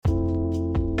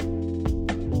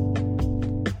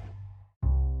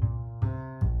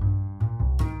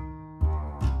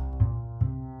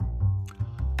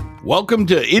Welcome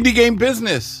to Indie Game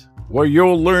Business, where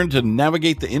you'll learn to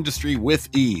navigate the industry with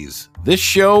ease. This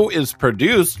show is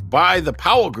produced by the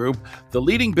Powell Group, the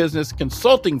leading business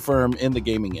consulting firm in the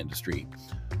gaming industry.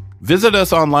 Visit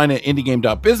us online at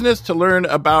indiegame.business to learn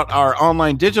about our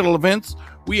online digital events.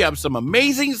 We have some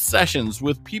amazing sessions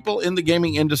with people in the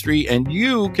gaming industry, and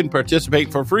you can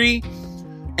participate for free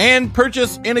and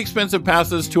purchase inexpensive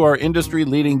passes to our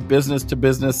industry-leading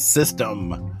business-to-business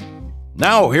system.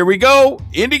 Now, here we go,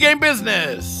 Indie Game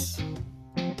Business.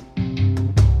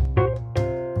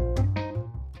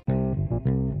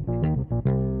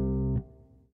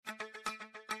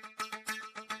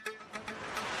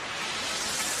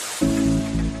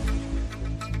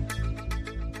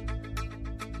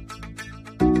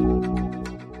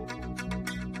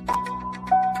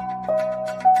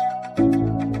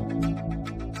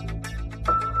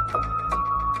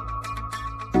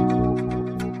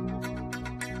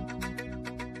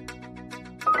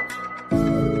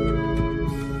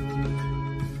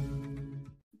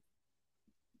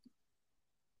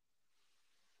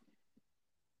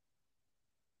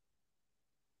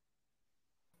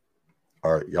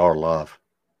 All right, y'all are live.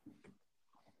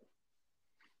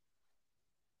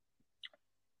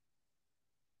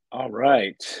 All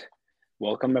right.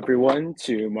 Welcome, everyone,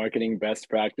 to Marketing Best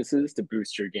Practices to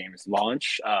Boost Your Game's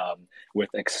Launch with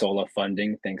Xsolla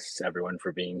Funding. Thanks, everyone,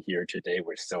 for being here today.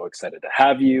 We're so excited to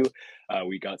have you.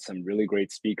 We got some really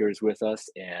great speakers with us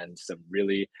and some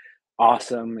really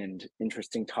awesome and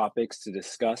interesting topics to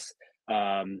discuss.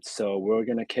 So we're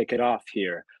going to kick it off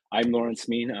here. I'm Lawrence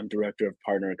Mean. I'm Director of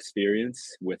Partner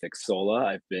Experience with Xsolla.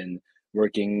 I've been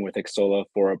working with Xsolla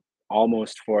for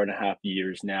almost 4.5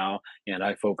 years now, and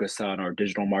I focus on our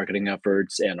digital marketing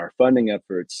efforts and our funding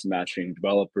efforts, matching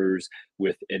developers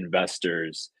with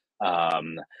investors. I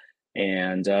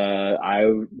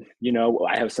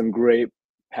have some great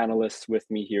panelists with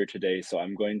me here today, so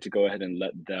I'm going to go ahead and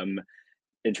let them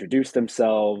introduce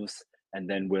themselves, and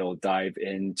then we'll dive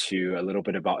into a little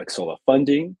bit about Xsolla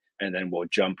Funding, and then we'll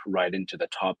jump right into the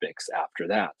topics after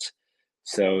that.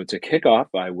 So to kick off,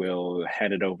 I will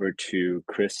hand it over to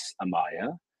Chris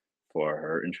Amaya for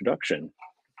her introduction.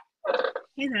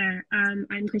 Hey there,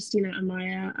 I'm Christina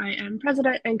Amaya. I am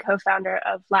president and co-founder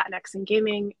of Latinx in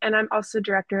Gaming, and I'm also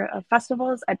director of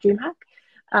festivals at DreamHack.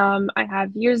 I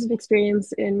have years of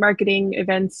experience in marketing,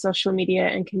 events, social media,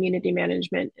 and community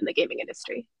management in the gaming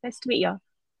industry. Nice to meet y'all.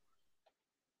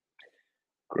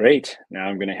 Great. Now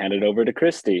I'm going to hand it over to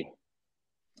Christy.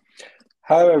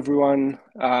 Hello, everyone.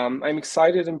 I'm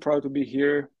excited and proud to be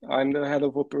here. I'm the head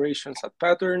of operations at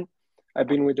Pattern. I've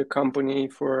been with the company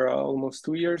for almost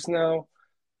 2 years now.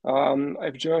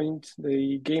 I've joined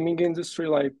the gaming industry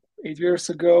like 8 years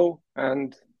ago,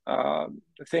 and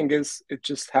the thing is, it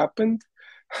just happened.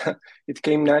 It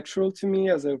came natural to me,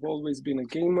 as I've always been a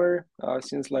gamer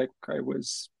since like I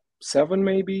was 7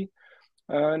 maybe.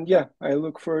 And yeah, I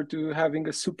look forward to having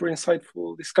a super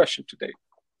insightful discussion today.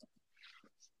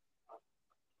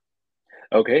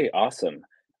 Okay, awesome.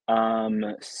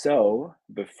 So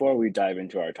before we dive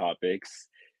into our topics,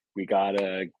 we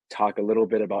gotta talk a little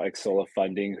bit about Xsolla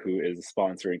Funding, who is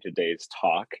sponsoring today's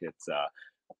talk. It's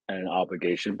an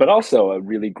obligation, but also a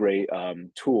really great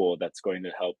tool that's going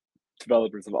to help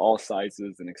developers of all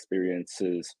sizes and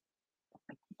experiences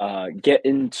get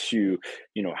into,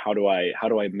 how do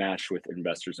I match with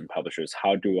investors and publishers?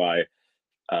 How do I,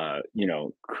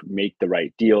 make the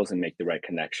right deals and make the right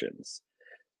connections?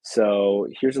 So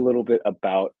here's a little bit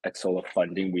about Xsolla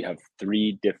Funding. We have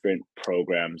 3 different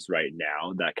programs right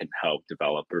now that can help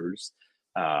developers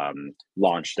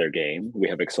launch their game. We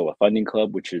have Xsolla Funding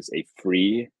Club, which is a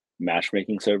free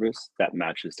matchmaking service that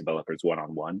matches developers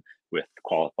one-on-one with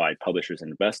qualified publishers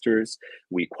and investors.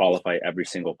 We qualify every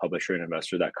single publisher and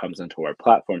investor that comes into our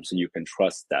platform, so you can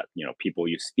trust that people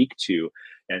you speak to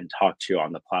and talk to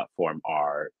on the platform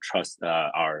are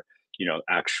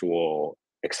actual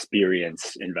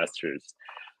experienced investors.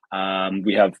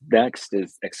 We have next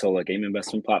is Xsolla Game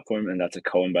Investment Platform, and that's a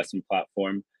co-investment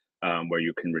platform where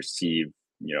you can receive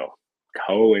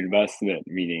co-investment,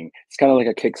 meaning it's kind of like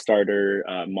a Kickstarter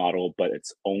model, but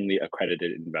it's only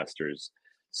accredited investors.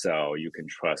 So you can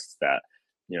trust that,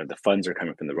 the funds are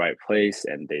coming from the right place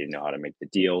and they know how to make the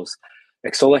deals.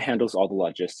 Xsolla handles all the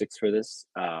logistics for this,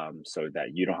 so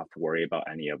that you don't have to worry about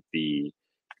any of the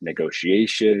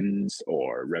negotiations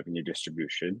or revenue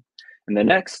distribution. And the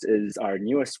next is our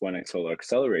newest one, Xsolla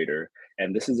Accelerator.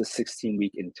 And this is a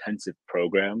 16-week intensive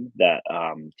program that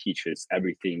teaches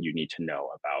everything you need to know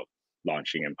about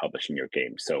launching and publishing your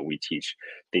game. So we teach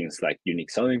things like unique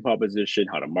selling proposition,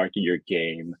 how to market your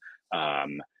game,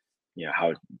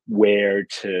 where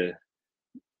to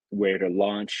where to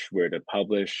launch, where to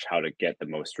publish, how to get the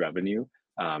most revenue.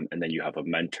 And then you have a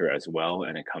mentor as well,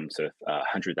 and it comes with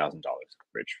 $100,000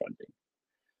 bridge funding.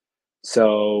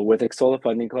 So with Xsolla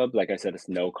Funding Club, like I said, it's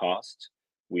no cost.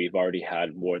 We've already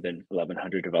had more than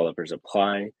 1,100 developers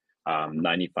apply,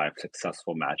 95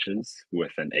 successful matches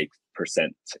with an 8%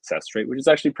 success rate, which is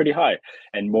actually pretty high,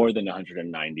 and more than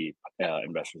 190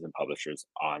 investors and publishers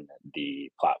on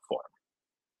the platform.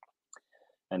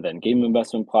 And then game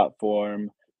investment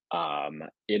platform,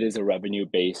 it is a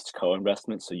revenue-based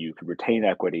co-investment, so you can retain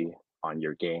equity on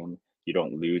your game. You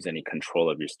don't lose any control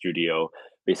of your studio.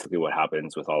 Basically, what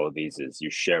happens with all of these is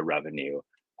you share revenue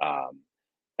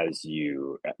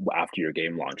after your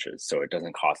game launches, so it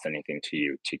doesn't cost anything to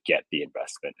you to get the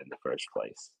investment in the first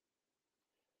place.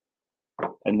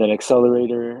 And then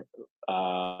Accelerator,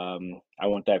 I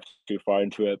won't dive too far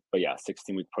into it, but yeah,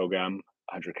 16-week program,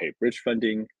 100K bridge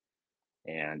funding,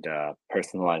 and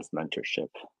personalized mentorship.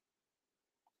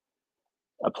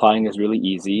 Applying is really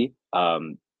easy.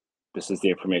 This is the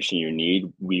information you need.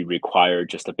 We require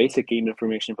just a basic game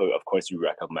information, but of course we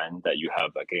recommend that you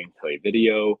have a gameplay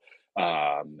video.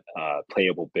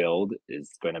 Playable build is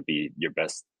going to be your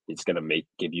best. It's going to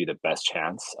give you the best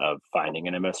chance of finding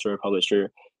an investor or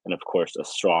publisher, and of course a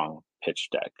strong pitch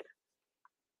deck.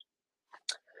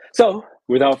 So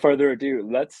without further ado,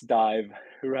 let's dive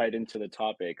right into the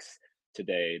topics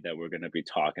today that we're going to be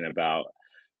talking about.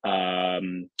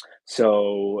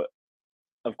 So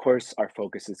of course, our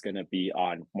focus is going to be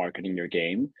on marketing your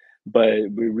game, but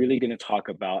we're really going to talk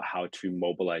about how to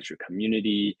mobilize your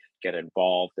community, get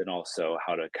involved, and also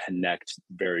how to connect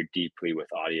very deeply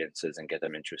with audiences and get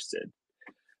them interested.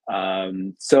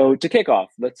 So to kick off,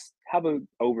 let's have an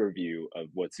overview of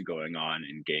what's going on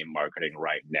in game marketing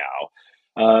right now.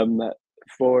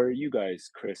 For you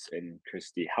guys, Chris and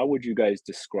Christy, how would you guys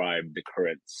describe the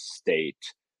current state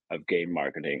of game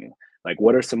marketing? Like,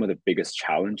 what are some of the biggest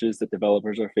challenges that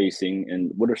developers are facing,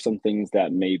 and what are some things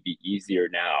that may be easier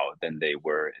now than they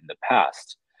were in the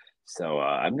past? So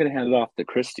I'm going to hand it off to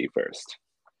Christy first.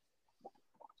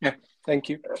 Yeah, thank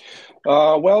you.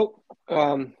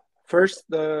 First,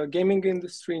 the gaming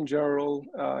industry in general,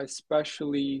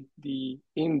 especially the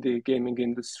indie gaming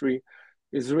industry,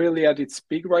 is really at its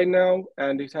peak right now,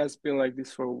 and it has been like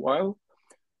this for a while.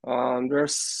 There are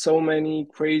so many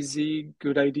crazy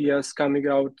good ideas coming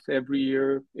out every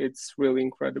year. It's really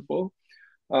incredible.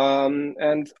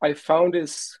 And I found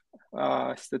this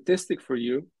statistic for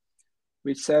you,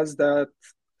 which says that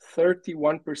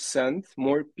 31%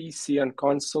 more PC and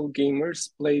console gamers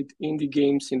played indie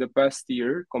games in the past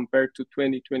year compared to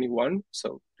 2021.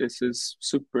 So this is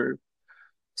super,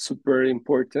 super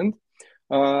important.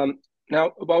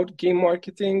 Now, about game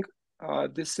marketing,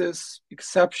 this is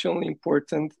exceptionally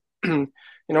important in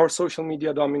our social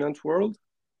media dominant world.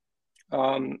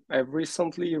 I've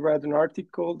recently read an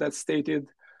article that stated,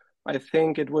 I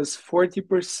think it was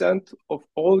 40% of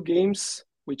all games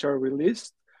which are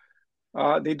released,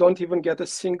 they don't even get a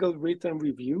single written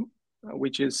review,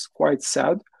 which is quite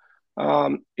sad.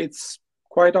 It's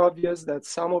quite obvious that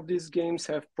some of these games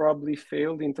have probably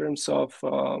failed in terms of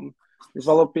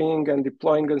developing and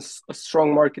deploying a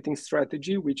strong marketing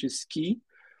strategy, which is key.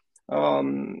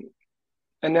 And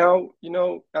now,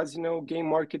 as you know, game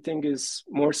marketing is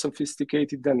more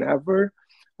sophisticated than ever.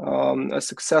 A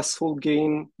successful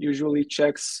game usually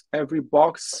checks every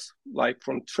box, like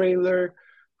from trailer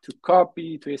to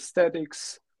copy to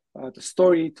aesthetics, to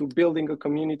story to building a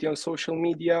community on social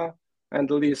media, and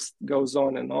the list goes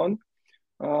on and on.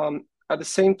 At the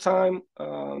same time,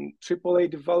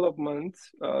 AAA development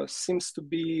seems to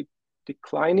be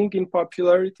declining in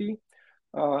popularity.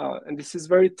 And this is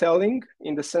very telling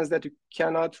in the sense that you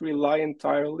cannot rely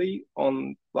entirely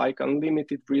on like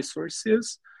unlimited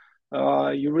resources.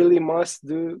 You really must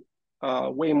do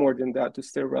way more than that to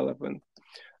stay relevant.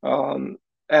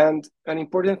 And an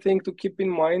important thing to keep in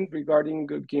mind regarding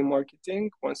game marketing,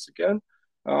 once again,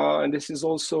 and this is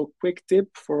also a quick tip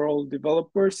for all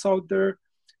developers out there,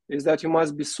 is that you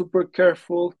must be super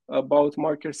careful about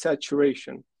market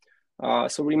saturation.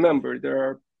 So remember, there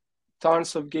are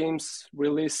tons of games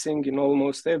releasing in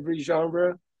almost every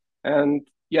genre. And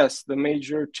yes, the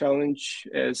major challenge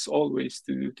is always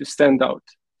to stand out.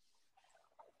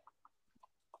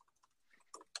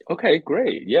 Okay,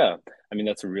 great. Yeah, I mean,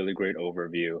 that's a really great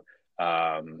overview.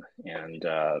 And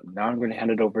now I'm going to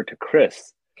hand it over to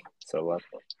Chris. So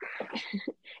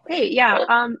Great.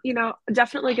 Yeah.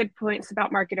 Definitely good points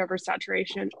about market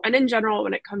oversaturation. And in general,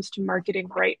 when it comes to marketing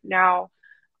right now,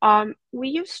 we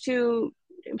used to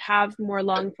have more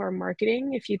long form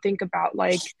marketing. If you think about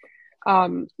like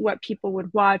what people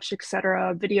would watch,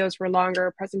 etc. Videos were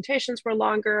longer, presentations were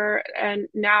longer, and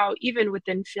now even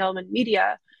within film and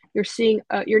media,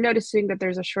 you're noticing that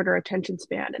there's a shorter attention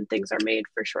span and things are made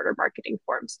for shorter marketing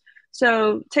forms.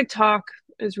 So TikTok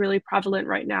is really prevalent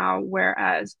right now,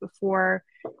 whereas before,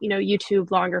 YouTube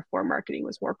longer form marketing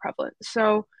was more prevalent.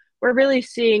 So we're really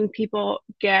seeing people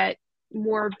get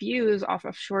more views off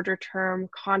of shorter term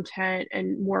content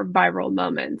and more viral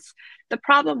moments. The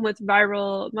problem with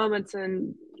viral moments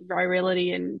and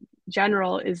virality in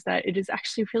general is that it is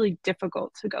actually really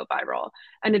difficult to go viral,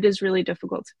 and it is really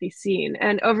difficult to be seen.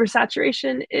 And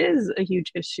oversaturation is a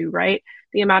huge issue, right?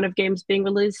 The amount of games being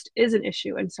released is an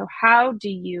issue. And so how do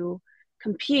you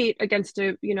compete against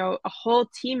a whole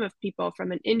team of people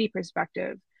from an indie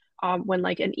perspective, when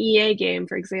like an EA game,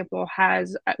 for example,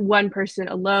 has one person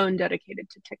alone dedicated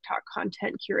to TikTok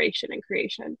content curation and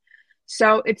creation?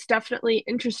 So it's definitely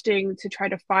interesting to try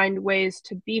to find ways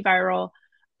to be viral.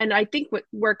 And I think what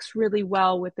works really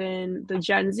well within the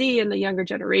Gen Z and the younger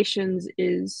generations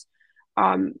is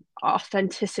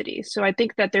authenticity. So I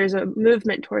think that there's a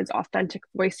movement towards authentic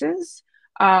voices,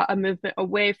 a movement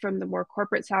away from the more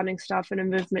corporate sounding stuff, and a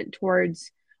movement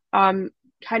towards kind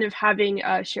of having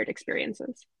shared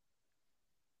experiences.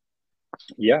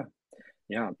 Yeah,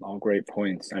 all great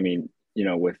points. I mean,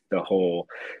 with the whole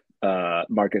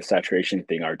market saturation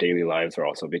thing, our daily lives are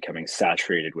also becoming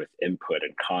saturated with input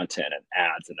and content and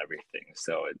ads and everything.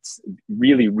 So it's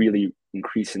really, really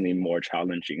increasingly more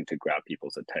challenging to grab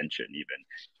people's attention, even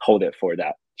hold it for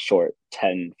that short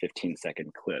 10,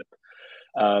 15-second clip.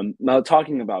 Now,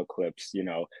 talking about clips,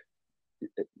 a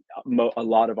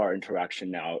lot of our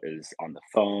interaction now is on the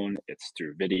phone, it's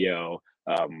through video.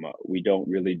 We don't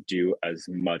really do as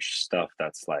much stuff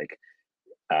that's like,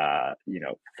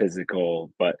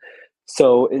 physical. But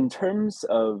so in terms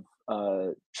of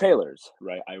trailers,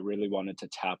 right, I really wanted to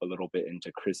tap a little bit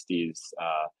into Christy's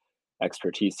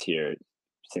expertise here,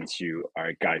 since you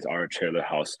guys are a trailer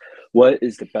house. What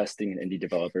is the best thing an indie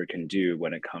developer can do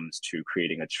when it comes to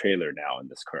creating a trailer now in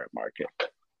this current market?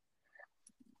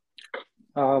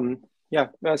 Yeah,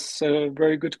 that's a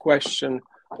very good question.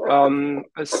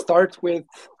 I'll start with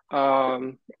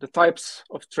the types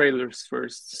of trailers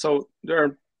first. So there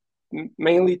are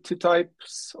mainly two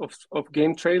types of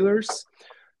game trailers.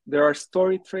 There are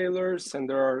story trailers and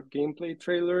there are gameplay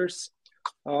trailers.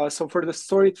 So for the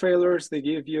story trailers, they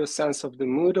give you a sense of the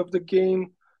mood of the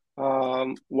game,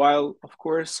 while of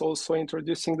course also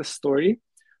introducing the story.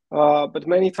 But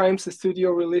many times the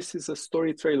studio releases a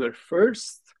story trailer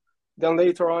first, then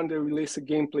later on they release a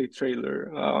gameplay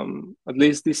trailer. At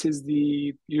least this is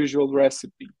the usual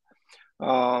recipe.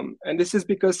 And this is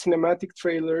because cinematic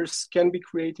trailers can be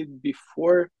created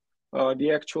before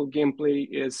the actual gameplay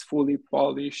is fully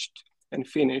polished and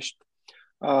finished.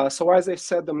 So as I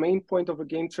said, the main point of a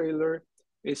game trailer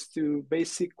is to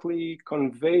basically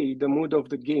convey the mood of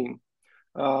the game.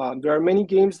 There are many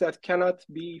games that cannot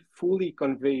be fully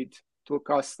conveyed to a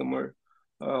customer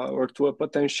or to a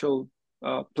potential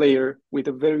player with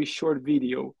a very short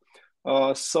video.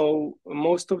 So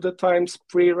most of the times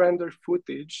pre-rendered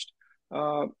footage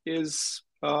is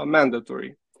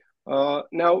mandatory.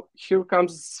 Now here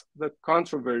comes the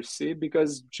controversy,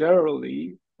 because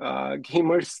generally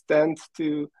gamers tend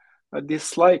to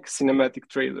dislike cinematic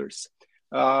trailers.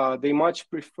 They much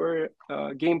prefer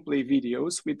gameplay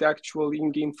videos with actual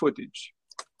in-game footage.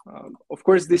 Of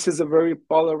course, this is a very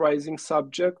polarizing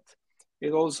subject.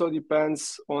 It also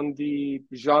depends on the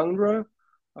genre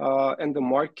and the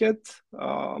market.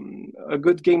 A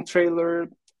good game trailer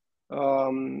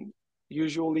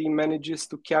usually manages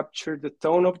to capture the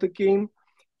tone of the game.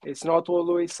 It's not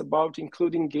always about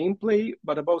including gameplay,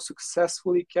 but about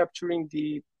successfully capturing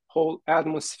the whole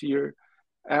atmosphere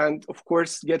and, of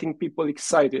course, getting people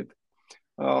excited.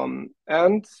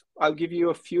 And I'll give you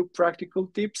a few practical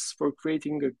tips for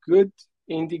creating a good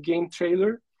indie game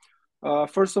trailer.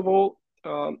 First of all,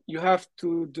 you have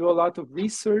to do a lot of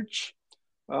research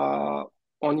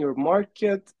on your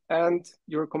market and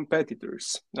your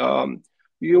competitors.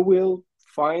 You will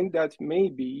find that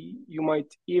maybe you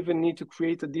might even need to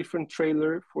create a different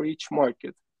trailer for each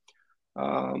market.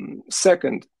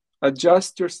 Second,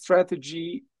 adjust your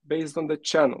strategy based on the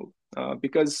channel,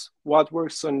 because what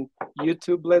works on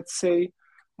YouTube, let's say,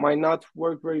 might not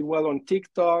work very well on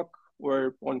TikTok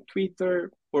or on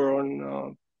Twitter or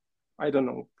on,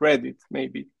 Reddit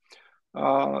maybe.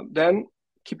 Then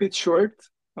keep it short.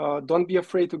 Don't be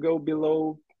afraid to go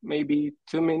below maybe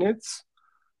 2 minutes.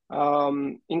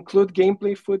 Include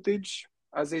gameplay footage.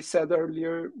 As I said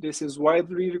earlier, this is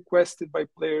widely requested by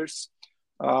players.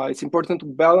 It's important to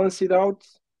balance it out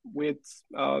with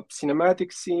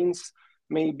cinematic scenes,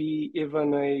 maybe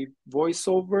even a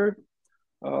voiceover.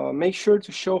 Make sure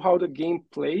to show how the game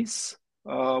plays,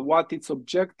 what its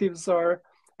objectives are,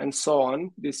 and so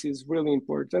on. This is really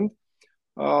important.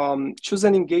 Choose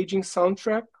an engaging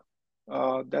soundtrack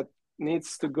that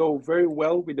needs to go very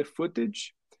well with the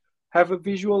footage. Have a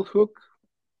visual hook,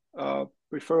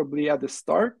 preferably at the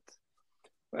start,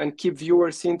 and keep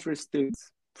viewers interested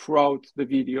throughout the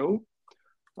video.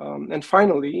 And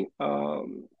finally,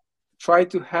 try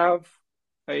to have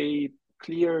a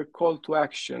clear call to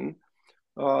action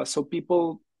so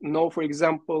people know, for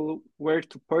example, where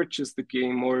to purchase the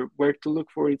game or where to look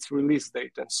for its release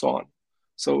date and so on.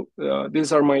 So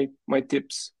these are my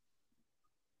tips.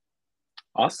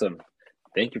 Awesome.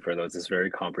 Thank you for those. It's very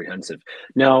comprehensive.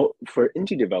 Now, for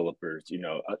indie developers,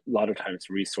 a lot of times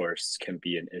resource can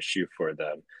be an issue for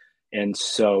them. And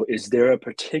so is there a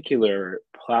particular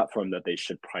platform that they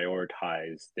should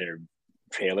prioritize their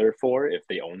trailer for if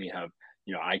they only have,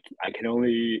 I can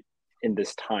only in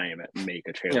this time make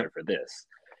a trailer for this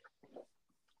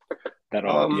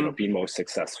that'll be most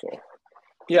successful?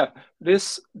 Yeah,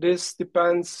 this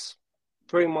depends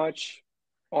very much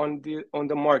on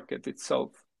the market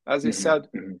itself. As I said,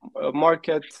 the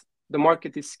market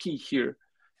is key here,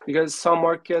 because some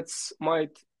markets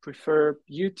might prefer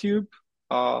YouTube.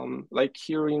 Like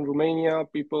here in Romania,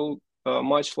 people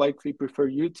much likely prefer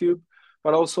YouTube,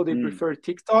 but also they prefer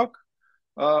TikTok.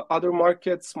 Other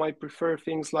markets might prefer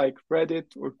things like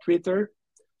Reddit or Twitter.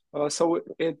 So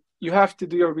you have to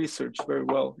do your research very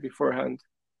well beforehand.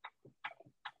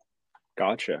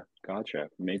 Gotcha.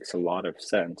 Makes a lot of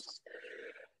sense.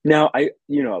 Now,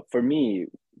 for me,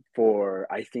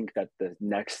 I think that the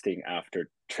next thing after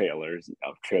trailers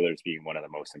being one of the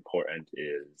most important,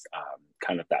 is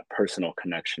kind of that personal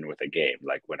connection with a game.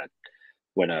 Like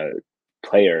when a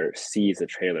player sees a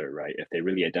trailer, right? If they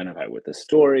really identify with the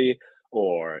story,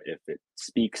 or if it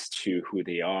speaks to who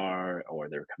they are or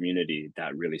their community,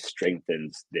 that really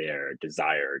strengthens their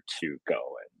desire to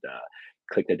go and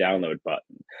click the download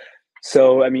button.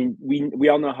 So, I mean, we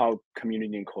all know how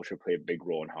community and culture play a big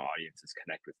role in how audiences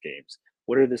connect with games.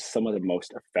 What are some of the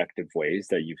most effective ways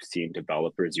that you've seen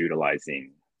developers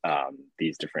utilizing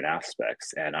these different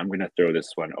aspects? And I'm going to throw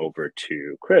this one over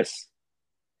to Christina.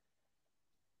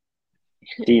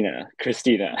 I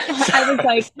was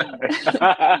like,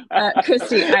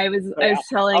 Christy, I was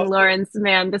telling Lawrence,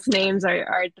 man, these names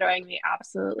are throwing me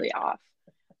absolutely off.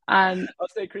 I'll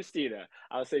say Christina.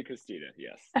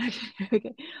 Yes.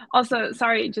 Okay. Also,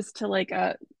 sorry, just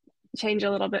to change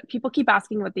a little bit. People keep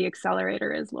asking what the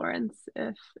accelerator is, Lawrence.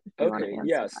 If you want to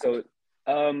answer that. So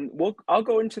I'll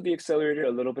go into the accelerator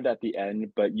a little bit at the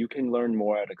end, but you can learn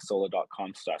more at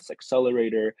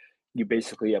xsolla.com/accelerator. You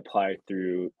basically apply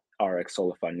through our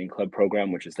Xsolla Funding Club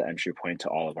program, which is the entry point to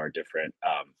all of our different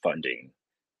funding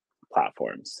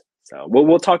platforms. So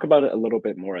we'll talk about it a little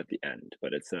bit more at the end,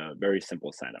 but it's a very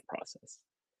simple sign-up process.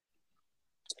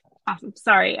 Awesome.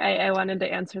 Sorry, I wanted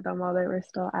to answer them while they were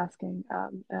still asking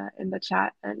in the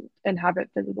chat and have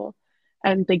it visible.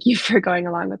 And thank you for going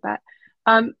along with that.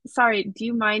 Sorry, do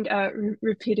you mind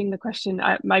repeating the question?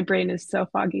 My brain is so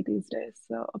foggy these days,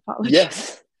 so apologies.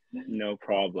 Yes, no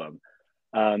problem.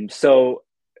 So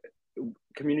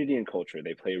community and culture,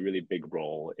 they play a really big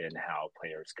role in how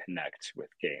players connect with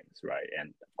games, right?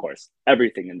 And of course,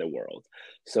 everything in the world.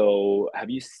 So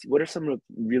what are some of the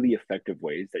really effective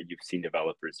ways that you've seen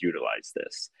developers utilize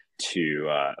this to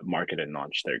market and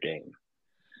launch their game?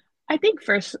 I think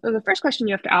the first question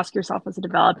you have to ask yourself as a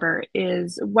developer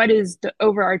is, what is the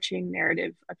overarching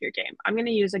narrative of your game? I'm going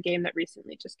to use a game that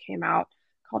recently just came out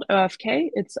called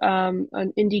OFK. It's an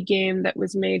indie game that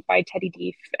was made by Teddy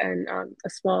Deef and a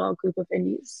small group of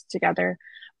indies together.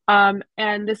 And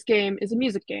this game is a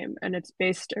music game, and it's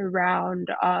based around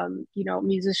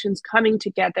musicians coming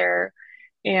together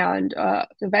and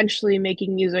eventually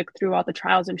making music through all the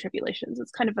trials and tribulations.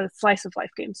 It's kind of a slice of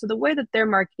life game. So the way that they're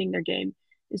marketing their game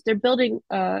is they're building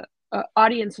a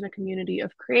audience and a community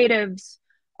of creatives,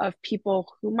 of people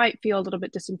who might feel a little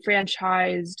bit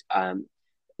disenfranchised,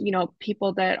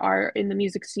 people that are in the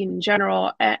music scene in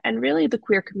general, and really the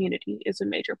queer community is a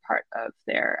major part of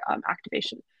their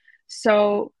activation.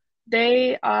 So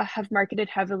they have marketed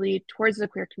heavily towards the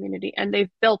queer community, and they've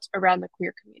built around the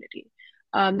queer community.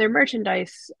 Their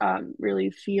merchandise really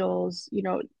feels,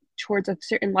 towards a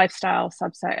certain lifestyle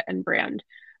subset and brand.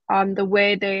 The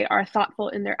way they are thoughtful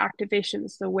in their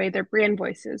activations, the way their brand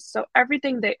voice is. So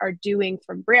everything they are doing,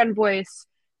 from brand voice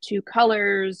to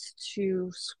colors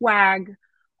to swag,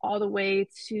 all the way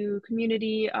to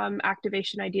community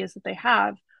activation ideas that they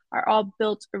have, are all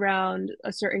built around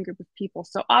a certain group of people.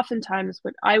 So oftentimes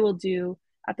what I will do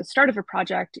at the start of a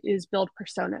project is build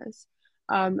personas.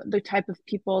 the type of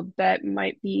people that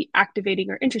might be activating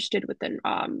or interested within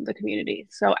the community.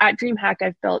 So at DreamHack,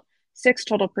 I've built 6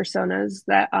 total personas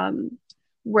that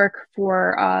work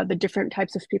for the different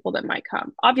types of people that might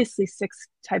come. Obviously, 6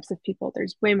 types of people,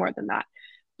 there's way more than that.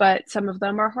 But some of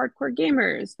them are hardcore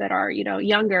gamers that are,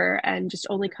 younger and just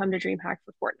only come to DreamHack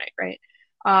for Fortnite, right?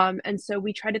 And so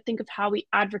we try to think of how we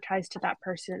advertise to that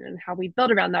person and how we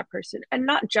build around that person, and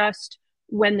not just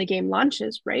when the game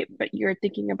launches, right? But you're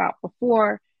thinking about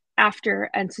before, after,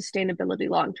 and sustainability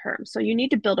long term. So you need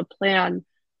to build a plan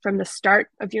from the start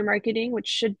of your marketing, which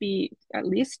should be at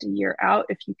least a year out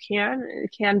if you can.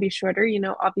 It can be shorter,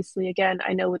 obviously, again,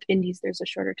 I know with indies, there's a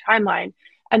shorter timeline.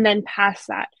 And then past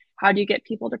that, how do you get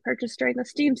people to purchase during the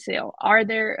Steam sale? Are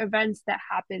there events that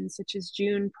happen, such as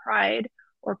June Pride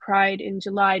or Pride in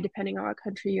July, depending on what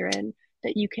country you're in,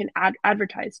 that you can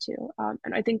advertise to?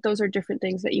 And I think those are different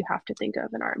things that you have to think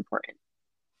of and are important.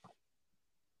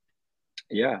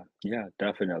 Yeah,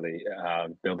 definitely.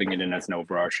 Building it in as an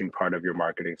overarching part of your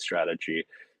marketing strategy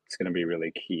is going to be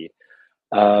really key.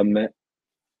 And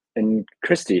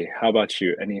Christy, how about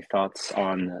you? Any thoughts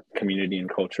on community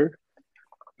and culture?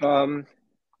 The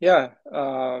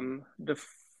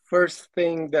first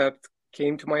thing that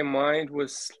came to my mind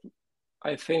was,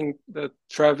 I think, the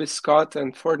Travis Scott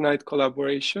and Fortnite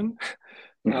collaboration,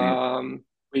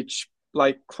 which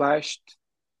clashed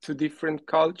two different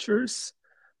cultures.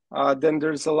 Then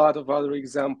there's a lot of other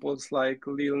examples like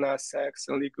Lil Nas X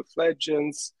and League of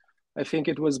Legends. I think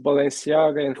it was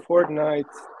Balenciaga and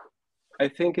Fortnite. I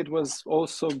think it was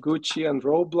also Gucci and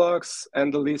Roblox,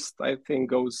 and the list, I think,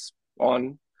 goes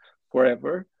on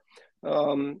forever.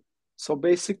 So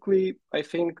basically, I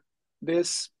think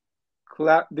these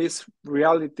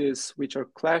realities which are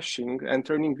clashing and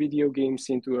turning video games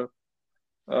into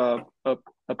a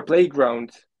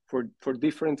playground for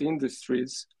different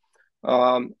industries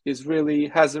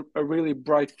has a really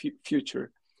bright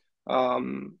future.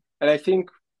 And I think,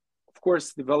 of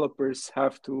course, developers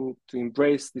have to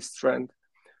embrace this trend,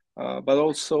 but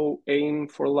also aim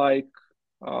for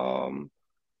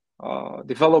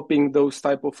developing those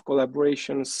type of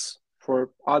collaborations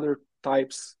for other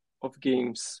types of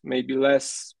games, maybe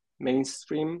less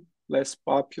mainstream, less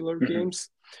popular games,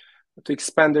 to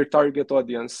expand their target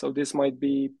audience. So this might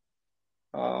be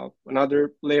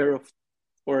another layer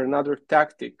or another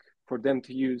tactic for them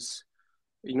to use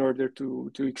in order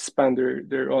to expand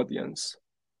their audience.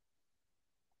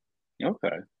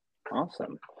 Okay,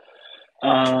 awesome.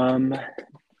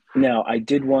 Now, I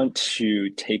did want to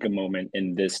take a moment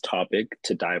in this topic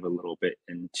to dive a little bit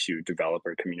into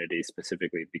developer community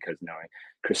specifically, because now,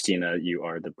 Christina, you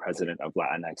are the president of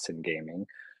Latinx in Gaming.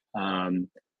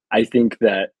 I think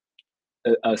that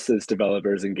us as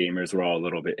developers and gamers, we're all a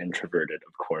little bit introverted,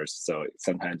 of course. So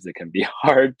sometimes it can be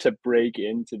hard to break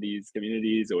into these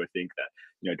communities or think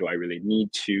that, do I really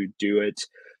need to do it?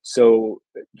 So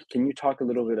can you talk a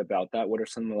little bit about that? What are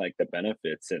some of the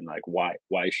benefits and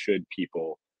why should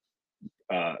people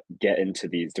get into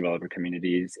these developer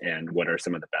communities, and what are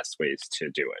some of the best ways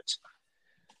to do it?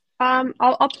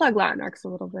 I'll plug Latinx a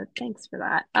little bit. Thanks for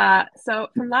that. So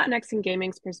from Latinx in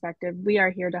Gaming's perspective, we are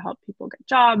here to help people get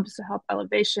jobs, to help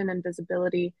elevation and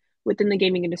visibility within the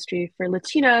gaming industry for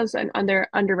Latinos and other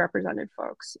underrepresented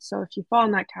folks. So if you fall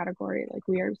in that category,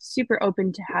 we are super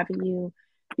open to having you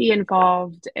be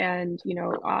involved and,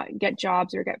 get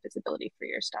jobs or get visibility for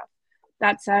your stuff.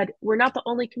 That said, we're not the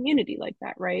only community like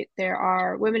that, right? There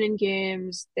are women in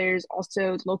games. There's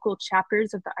also local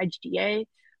chapters of the IGDA.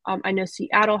 I know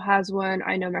Seattle has one.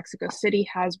 I know Mexico City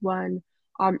has one,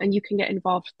 and you can get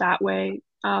involved that way.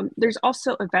 There's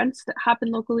also events that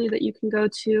happen locally that you can go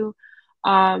to.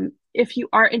 If you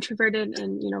are introverted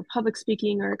and, public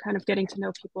speaking or kind of getting to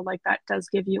know people like that does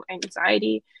give you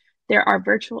anxiety, there are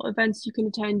virtual events you can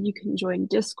attend. You can join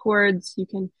Discords. You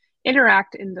can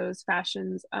interact in those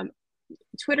fashions.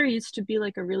 Twitter used to be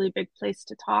a really big place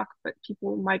to talk, but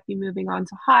people might be moving on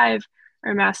to Hive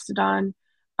or Mastodon.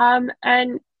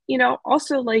 And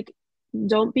also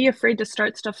don't be afraid to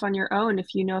start stuff on your own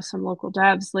if you know some local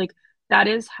devs. That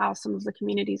is how some of the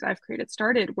communities I've created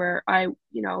started, where I,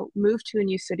 moved to a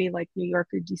new city like New York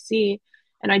or DC,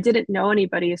 and I didn't know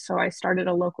anybody. So I started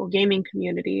a local gaming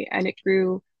community, and it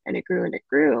grew and it grew and it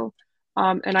grew.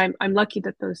 And I'm lucky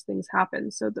that those things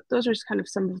happen. So those are just kind of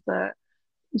some of the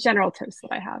general tips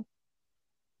that I have.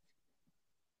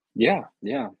 Yeah,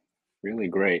 really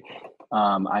great.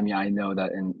 I know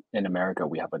that in America,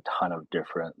 we have a ton of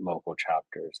different local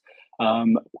chapters.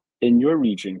 In your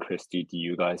region, Christy, do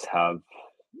you guys have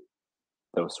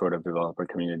those sort of developer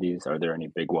communities? Are there any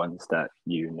big ones that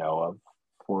you know of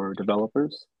for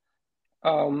developers?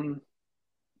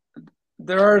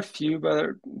 There are a few,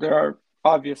 but there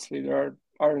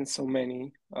aren't so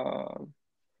many.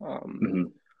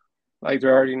 Like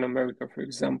there are in America, for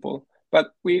example.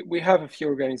 But we have a few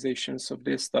organizations of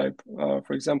this type.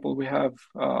 For example, we have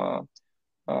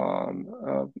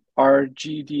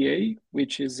RGDA,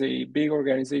 which is a big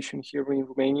organization here in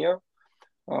Romania,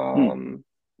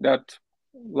 that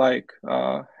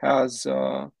has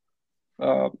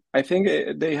I think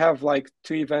they have like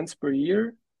 2 events per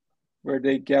year where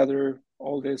they gather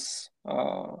all these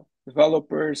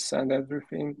developers and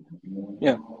everything.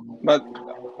 Yeah, but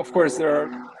of course there are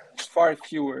far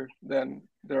fewer than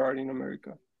there are in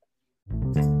America.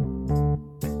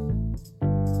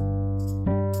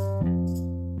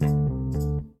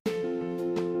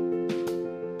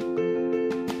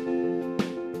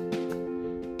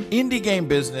 Indie Game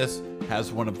Business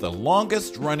has one of the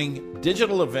longest running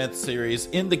digital event series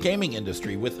in the gaming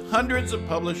industry, with hundreds of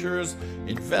publishers,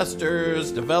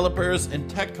 investors, developers, and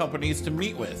tech companies to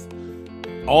meet with.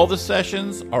 All the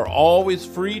sessions are always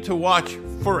free to watch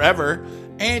forever,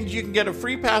 and you can get a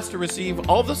free pass to receive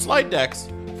all the slide decks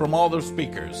from all the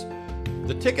speakers.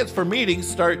 The tickets for meetings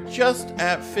start just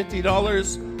at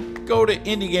 $50. Go to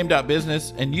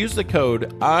indiegame.business and use the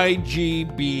code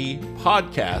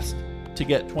IGBpodcast to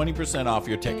get 20% off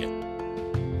your ticket.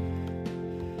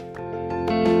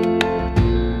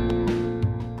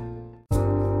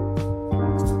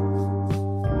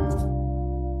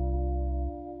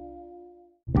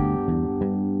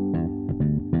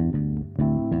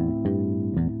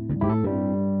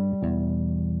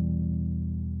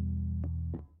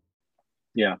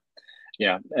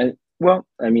 Yeah. And well,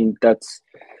 I mean, that's,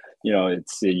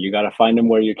 it's, you got to find them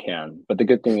where you can. But the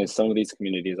good thing is some of these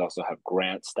communities also have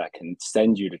grants that can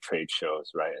send you to trade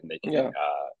shows, right? And they can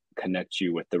connect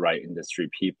you with the right industry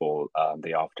people.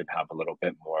 They often have a little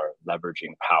bit more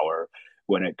leveraging power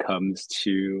when it comes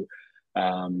to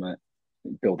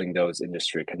building those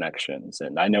industry connections.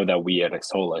 And I know that we at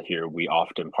Xsolla here, we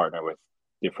often partner with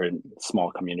different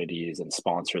small communities and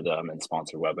sponsor them and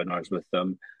sponsor webinars with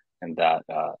them. And that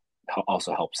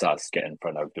also helps us get in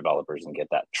front of developers and get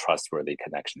that trustworthy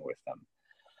connection with them.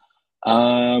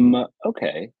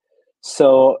 Okay,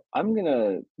 so I'm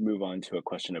gonna move on to a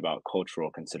question about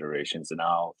cultural considerations, and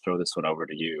I'll throw this one over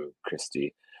to you,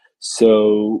 Christy.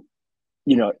 So,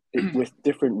 with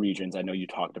different regions, I know you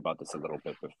talked about this a little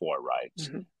bit before, right?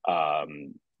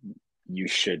 You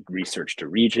should research the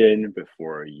region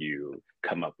before you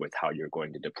come up with how you're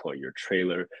going to deploy your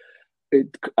trailer.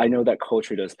 I know that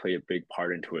culture does play a big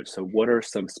part into it. So what are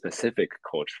some specific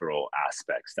cultural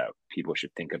aspects that people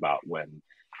should think about when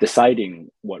deciding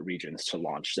what regions to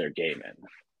launch their game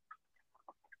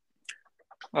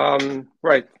in?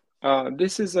 Right.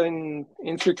 This is an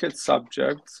intricate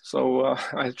subject, so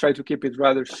I try to keep it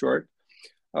rather short.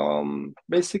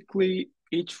 Basically,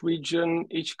 each region,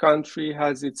 each country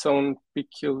has its own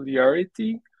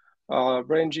peculiarity,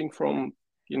 ranging from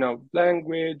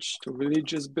language, to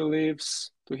religious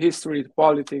beliefs, to history, to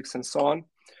politics, and so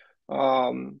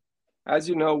on. As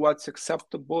you know, what's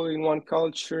acceptable in one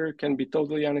culture can be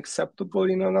totally unacceptable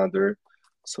in another.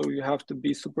 So you have to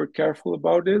be super careful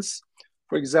about this.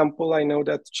 For example, I know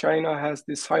that China has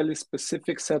this highly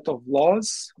specific set of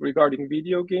laws regarding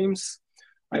video games.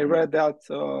 I read that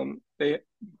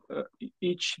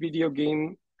each video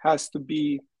game has to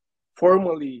be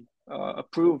formally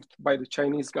approved by the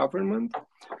Chinese government.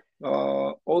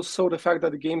 Also, the fact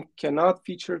that the game cannot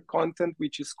feature content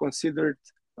which is considered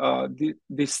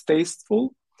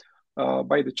distasteful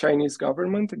by the Chinese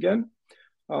government again.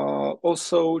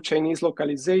 Also, Chinese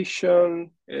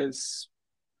localization is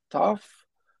tough.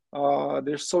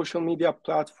 Their social media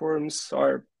platforms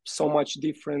are so much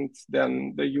different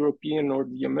than the European or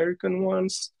the American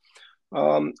ones.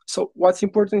 So what's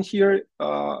important here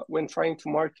when trying to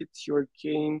market your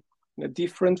game in a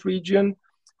different region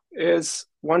is,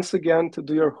 once again, to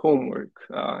do your homework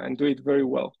and do it very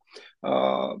well.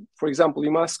 For example,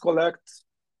 you must collect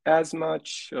as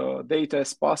much data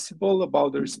as possible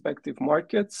about the respective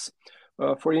markets.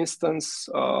 For instance,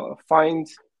 find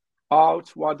out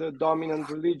what the dominant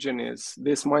religion is.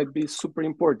 This might be super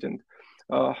important.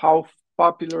 How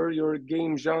popular your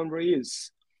game genre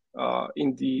is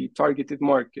in the targeted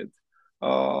market.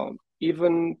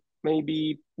 Even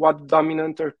maybe what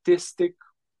dominant artistic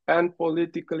and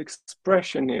political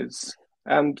expression is.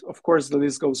 And of course, the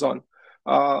list goes on.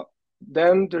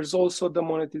 Then there's also the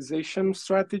monetization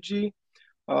strategy,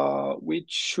 which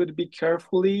should be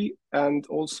carefully and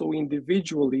also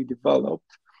individually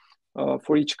developed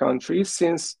for each country,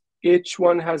 since each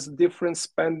one has different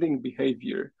spending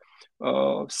behavior.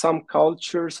 Some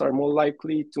cultures are more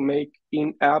likely to make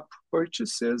in-app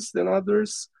purchases than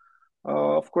others.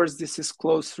 Of course, this is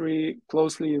closely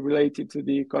related to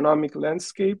the economic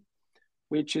landscape,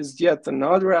 which is yet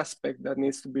another aspect that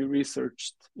needs to be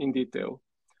researched in detail.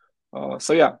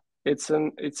 So yeah, it's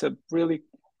a really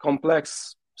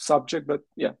complex subject, but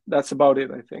yeah, that's about it,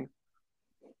 I think.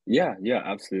 Yeah,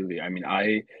 absolutely. I mean,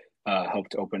 I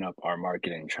helped open up our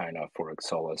market in China for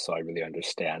Xsolla, so I really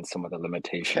understand some of the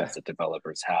limitations Yeah, that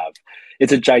developers have.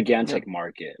 It's a yeah, gigantic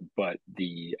market, but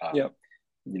the yeah,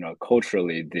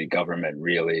 culturally, the government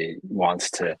really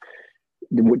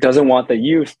doesn't want the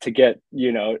youth to get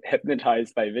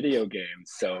hypnotized by video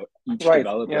games. So each right,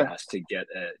 developer yeah, has to get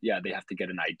they have to get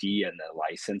an ID and a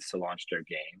license to launch their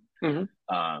game.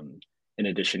 hmm In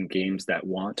addition, games that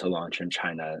want to launch in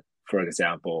China, for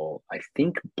example, I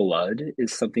think blood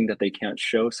is something that they can't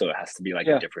show, so it has to be like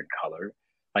a yeah, different color.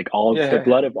 Like all yeah, the yeah, yeah.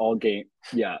 blood of all game,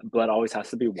 yeah, blood always has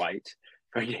to be white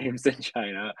for games in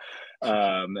China.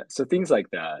 So things like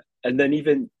that, and then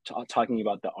even talking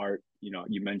about the art,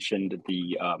 you mentioned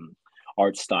the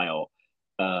art style.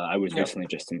 I was Yeah. recently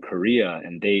just in Korea,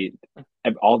 and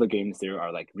all the games there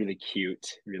are like really cute,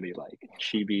 really like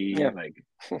chibi, Yeah. like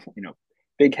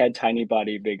big head, tiny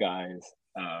body, big eyes,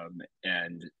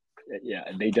 and yeah,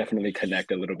 they definitely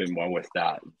connect a little bit more with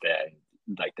that than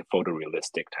like the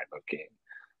photorealistic type of game.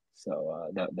 So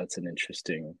that's an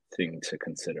interesting thing to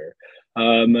consider.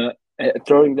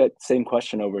 Throwing that same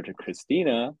question over to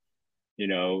Christina,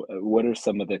 what are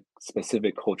some of the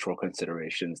specific cultural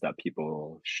considerations that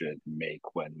people should make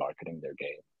when marketing their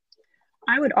game?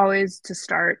 I would always, to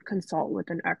start, consult with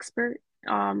an expert.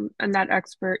 And that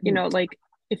expert, like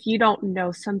if you don't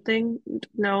know something,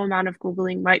 no amount of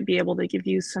Googling might be able to give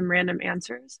you some random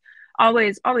answers.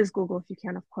 Always Google if you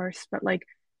can, of course, but like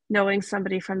knowing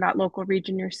somebody from that local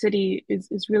region or city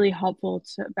is really helpful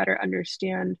to better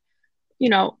understand, you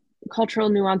know, cultural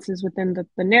nuances within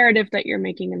the narrative that you're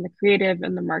making and the creative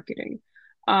and the marketing.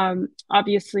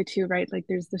 Obviously, too, right? Like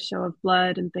there's the show of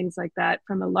blood and things like that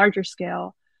from a larger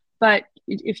scale. But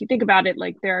if you think about it,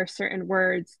 like there are certain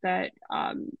words that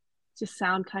just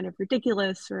sound kind of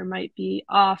ridiculous or might be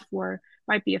off or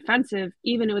might be offensive,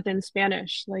 even within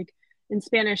Spanish. Like in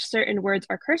Spanish, certain words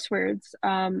are curse words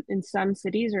in some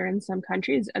cities or in some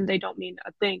countries, and they don't mean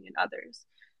a thing in others.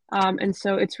 And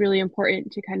so it's really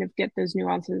important to kind of get those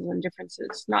nuances and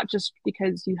differences, not just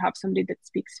because you have somebody that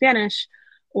speaks Spanish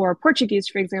or Portuguese,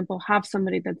 for example, have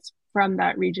somebody that's from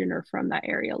that region or from that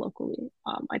area locally.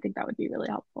 I think that would be really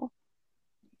helpful.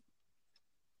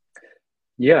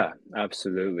 Yeah,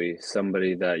 absolutely.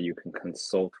 Somebody that you can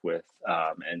consult with.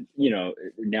 And,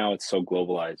 now it's so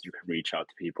globalized, you can reach out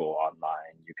to people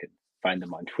online, you can find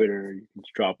them on Twitter, you can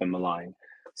drop them a line.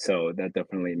 So that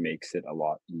definitely makes it a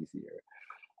lot easier.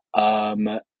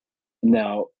 Um,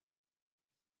 Now,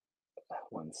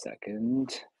 one second.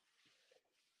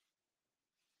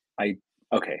 I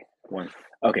okay, one.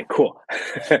 Okay, cool.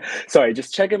 Sorry,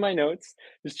 just checking my notes.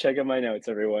 Just checking my notes,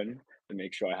 everyone, to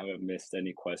make sure I haven't missed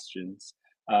any questions.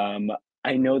 Um,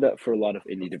 I know that for a lot of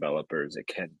indie developers, it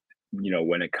can,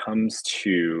 when it comes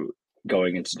to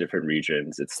going into different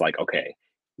regions, it's like, okay,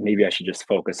 maybe I should just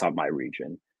focus on my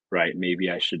region, right? Maybe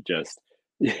I should just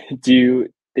do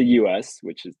the US,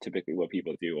 which is typically what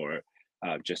people do, or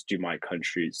just do my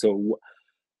country. So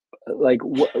like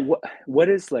what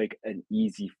is like an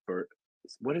easy for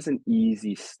what is an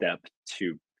easy step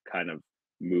to kind of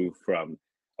move from,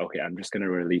 okay, I'm just going to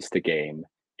release the game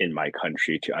in my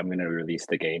country, to I'm going to release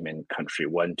the game in country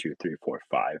 1, 2, 3, 4,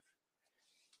 5.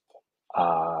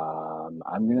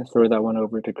 I'm going to throw that one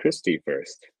over to Christy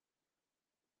first.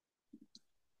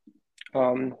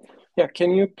 Yeah,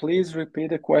 can you please repeat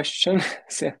the question?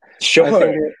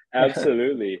 Sure.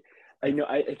 Absolutely.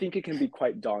 I think it can be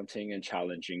quite daunting and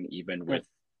challenging, even with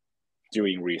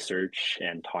doing research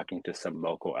and talking to some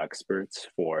local experts,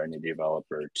 for any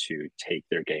developer to take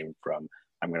their game from,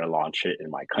 I'm going to launch it in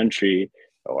my country,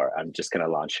 or I'm just going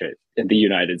to launch it in the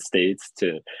United States,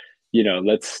 to,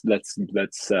 let's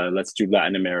do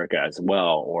Latin America as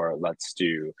well, or let's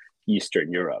do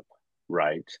Eastern Europe,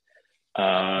 right?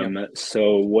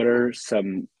 So what are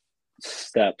some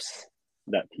steps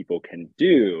that people can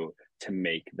do to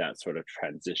make that sort of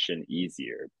transition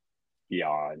easier,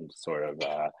 beyond sort of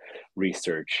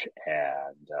research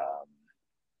and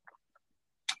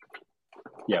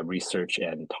research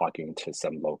and talking to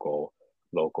some local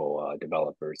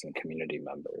developers and community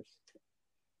members?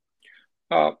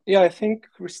 Yeah, I think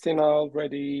Christina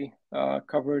already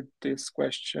covered this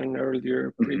question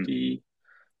earlier pretty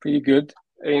good,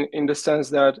 in the sense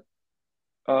that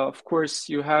of course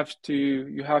you have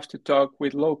to talk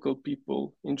with local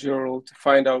people in general to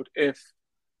find out if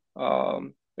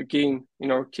a game,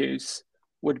 in our case,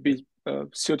 would be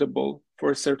suitable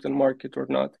for a certain market or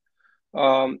not,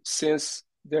 since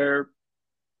they're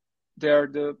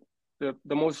the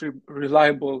most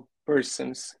reliable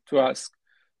persons to ask.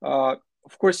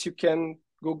 Of course, you can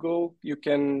Google, you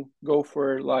can go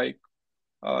for like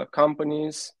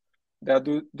companies that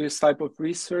do this type of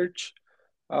research,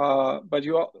 but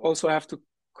you also have to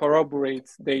corroborate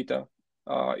data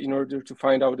in order to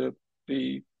find out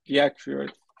the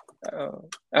accurate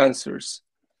answers.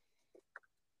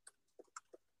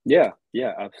 Yeah,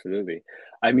 absolutely.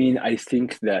 I mean, I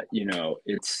think that,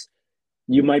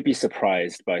 you might be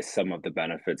surprised by some of the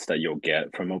benefits that you'll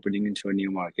get from opening into a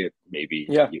new market. Maybe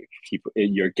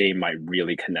your game might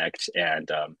really connect,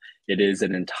 and it is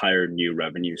an entire new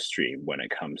revenue stream when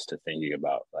it comes to thinking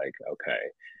about like, okay,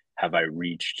 have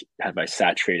I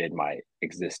saturated my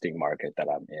existing market that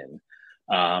I'm in?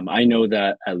 I know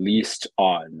that at least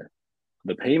on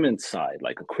the payment side,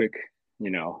 like a quick,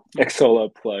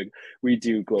 Xsolla plug, we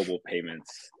do global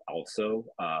payments also,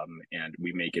 and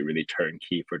we make it really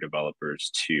turnkey for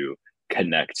developers to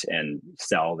connect and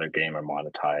sell their game or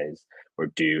monetize or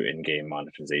do in-game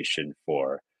monetization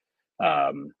for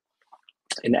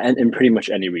in pretty much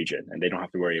any region, and they don't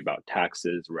have to worry about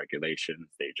taxes, regulations.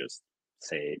 They just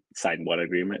sign one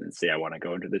agreement and say, I want to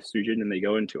go into this region, and they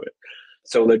go into it.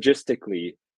 So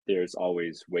logistically, there's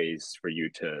always ways for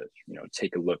you to,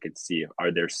 take a look and see,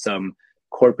 are there some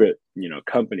corporate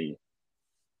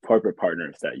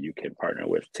partners that you can partner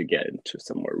with to get into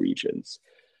some more regions.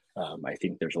 I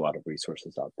think there's a lot of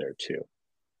resources out there too.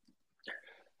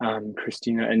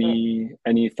 Christina,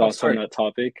 any thoughts on that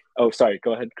topic? Oh, sorry,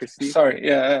 go ahead, Christina. Sorry,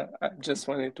 yeah, I just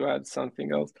wanted to add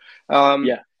something else.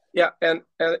 Yeah, and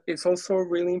it's also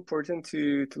really important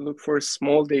to look for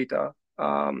small data.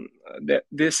 That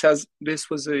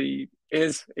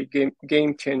is a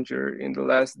game changer in the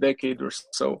last decade or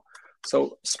so.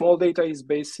 So small data is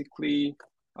basically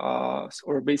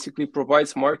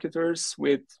provides marketers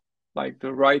with like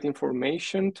the right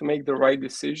information to make the right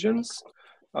decisions.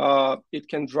 It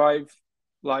can drive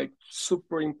like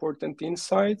super important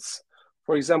insights.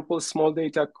 For example, small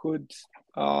data could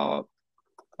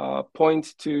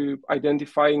point to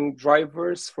identifying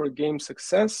drivers for game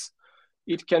success.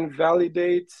 It can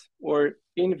validate or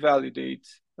invalidate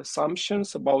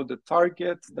assumptions about the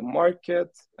target, the market,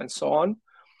 and so on.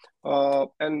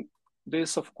 And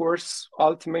this, of course,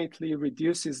 ultimately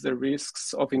reduces the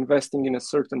risks of investing in a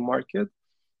certain market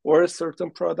or a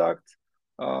certain product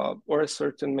or a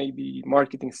certain maybe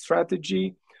marketing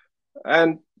strategy.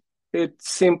 And it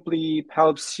simply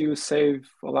helps you save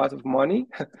a lot of money.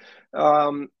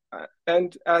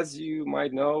 And as you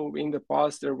might know, in the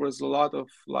past, there was a lot of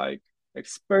like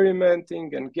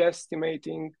experimenting and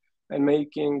guesstimating and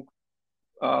making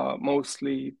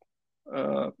mostly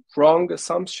wrong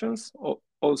assumptions.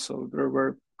 Also, there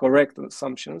were correct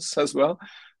assumptions as well.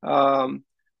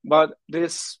 But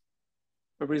this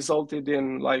resulted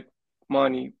in like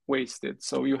money wasted.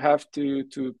 So you have to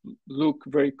look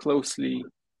very closely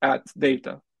at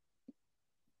data.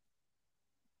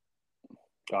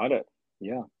 Got it.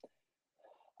 Yeah.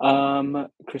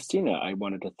 Christina, I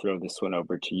wanted to throw this one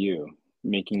over to you,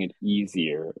 making it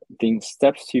easier.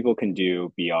 Steps people can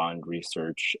do beyond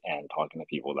research and talking to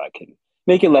people that can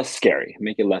make it less scary,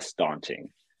 make it less daunting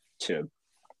to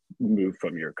move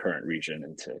from your current region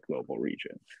into a global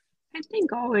region. I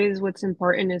think always what's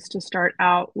important is to start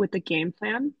out with a game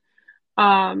plan,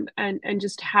 and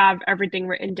just have everything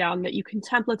written down that you can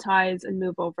templatize and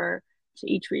move over to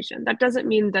each region. That doesn't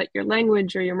mean that your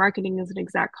language or your marketing is an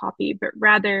exact copy, but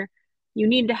rather you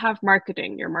need to have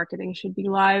marketing. Your marketing should be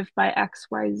live by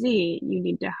XYZ. You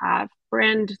need to have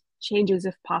brand changes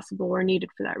if possible or needed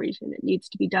for that region. It needs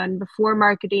to be done before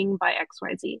marketing by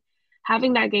XYZ.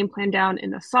 Having that game plan down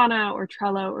in Asana or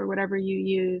Trello or whatever you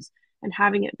use and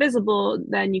having it visible,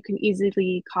 then you can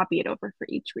easily copy it over for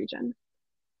each region.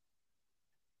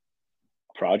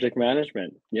 Project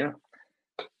management, yeah.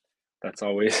 That's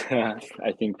always,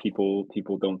 I think people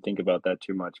don't think about that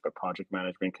too much, but project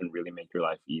management can really make your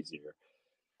life easier.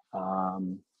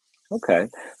 Okay,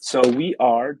 so we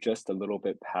are just a little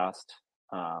bit past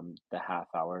the half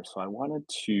hour, so I wanted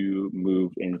to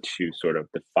move into sort of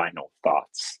the final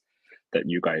thoughts that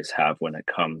you guys have when it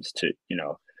comes to,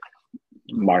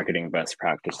 marketing best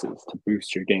practices to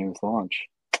boost your game's launch.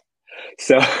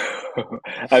 So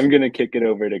I'm going to kick it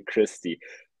over to Christy.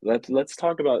 Let's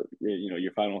talk about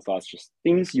your final thoughts, just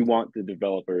things you want the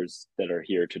developers that are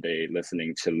here today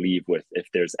listening to leave with, if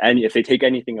they take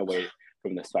anything away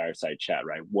from this fireside chat,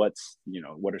 right? What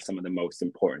are some of the most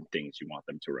important things you want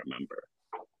them to remember?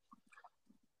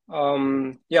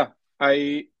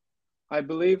 I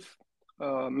believe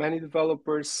many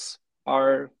developers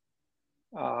are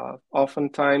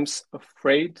oftentimes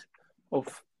afraid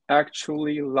of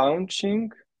actually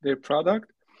launching their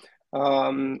product.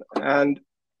 And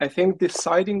I think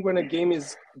deciding when a game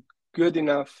is good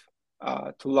enough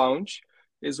to launch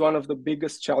is one of the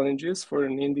biggest challenges for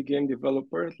an indie game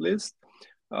developer, at least.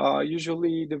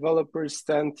 Usually developers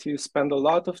tend to spend a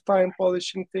lot of time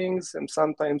polishing things, and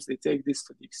sometimes they take this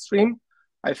to the extreme.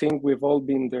 I think we've all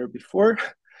been there before.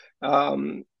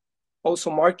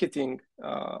 Also marketing,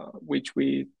 which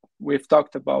we've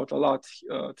talked about a lot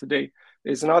today,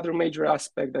 is another major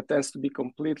aspect that tends to be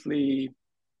completely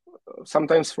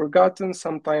sometimes forgotten,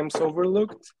 sometimes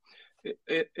overlooked.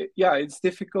 It's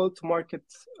difficult to market,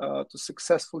 to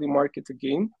successfully market a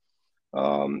game.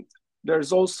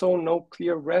 There's also no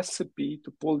clear recipe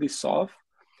to pull this off.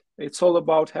 It's all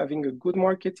about having a good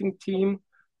marketing team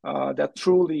that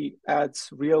truly adds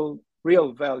real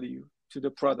value to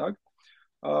the product.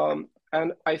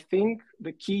 And I think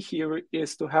the key here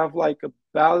is to have like a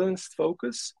balanced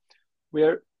focus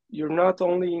where you're not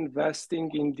only investing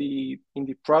in the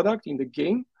product, in the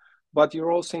game, but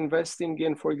you're also investing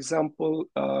in, for example,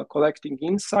 collecting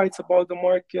insights about the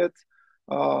market,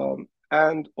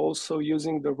 and also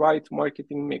using the right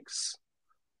marketing mix.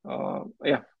 I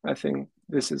think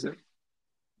this is it.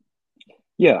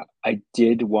 Yeah, I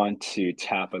did want to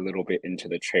tap a little bit into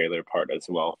the trailer part as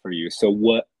well for you. So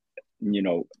what,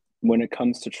 when it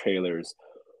comes to trailers,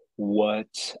 how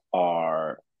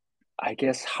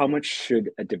much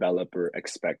should a developer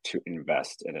expect to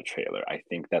invest in a trailer? I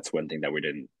think that's one thing that we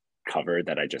didn't cover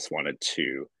that I just wanted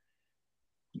to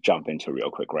jump into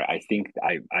real quick, right? I think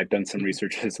I've done some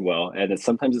research as well, and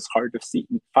sometimes it's hard to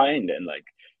find and like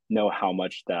know how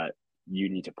much that you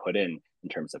need to put in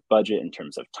terms of budget, in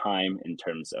terms of time, in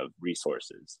terms of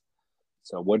resources.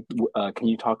 So what can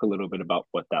you talk a little bit about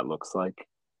what that looks like?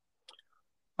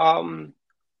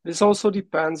 This also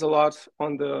depends a lot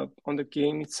on the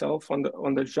game itself, on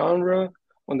the genre,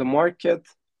 on the market.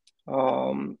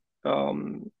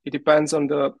 It depends on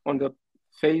the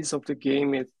phase of the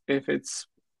game, if it's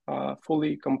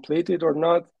fully completed or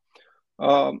not.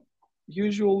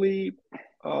 Usually,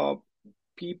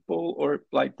 people or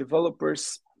like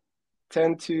developers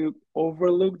tend to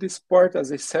overlook this part.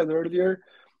 As I said earlier,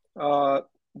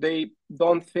 they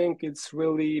don't think it's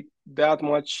really that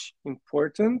much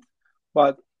important,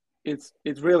 but it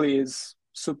really is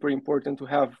super important to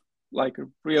have like a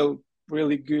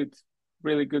really good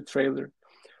trailer.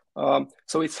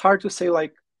 So it's hard to say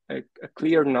like a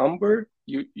clear number.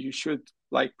 You should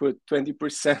like put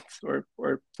 20% or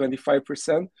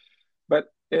 25%, but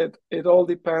it all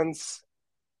depends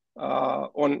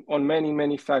on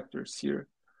many factors here.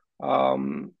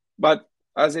 But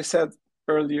as I said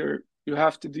earlier, you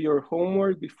have to do your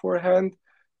homework beforehand,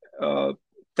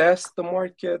 test the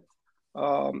market,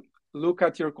 look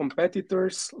at your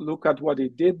competitors, look at what they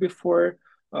did before,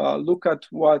 look at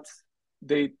what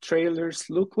the trailers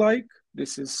look like.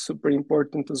 This is super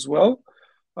important as well.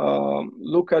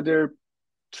 Look at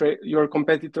your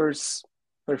competitors'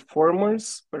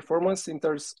 performance in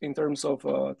terms of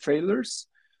trailers.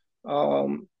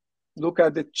 Look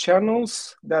at the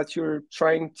channels that you're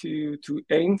trying to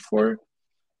aim for,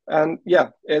 and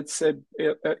it's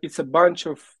a bunch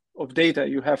of data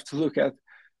you have to look at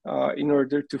in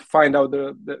order to find out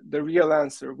the real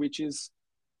answer, which is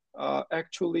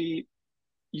actually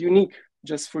unique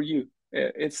just for you.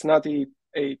 It's not a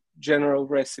general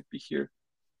recipe here.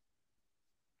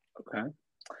 Okay.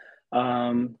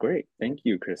 Great. Thank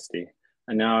you, Christy.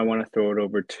 And now I want to throw it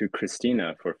over to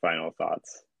Christina for final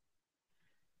thoughts.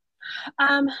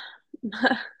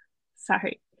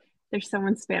 Sorry, there's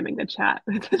someone spamming the chat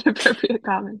with inappropriate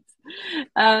comments.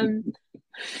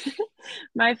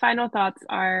 My final thoughts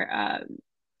are,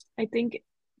 I think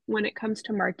when it comes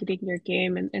to marketing your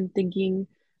game and think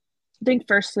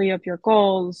firstly of your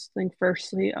goals, think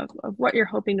firstly of what you're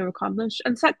hoping to accomplish,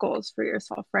 and set goals for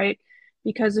yourself, right?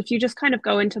 Because if you just kind of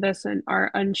go into this and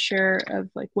are unsure of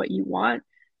like what you want,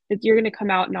 you're going to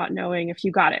come out not knowing if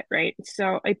you got it, right?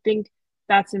 So I think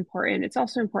that's important. It's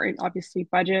also important, obviously,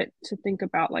 budget, to think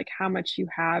about like how much you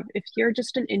have. If you're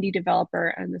just an indie developer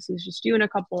and this is just you and a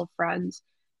couple of friends,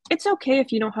 it's okay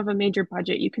if you don't have a major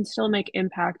budget. You can still make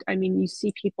impact. I mean, you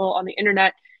see people on the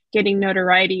internet getting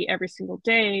notoriety every single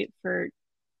day for,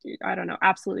 I don't know,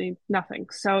 absolutely nothing.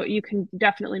 So you can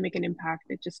definitely make an impact.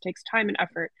 It just takes time and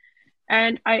effort.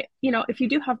 And if you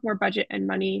do have more budget and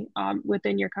money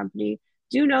within your company,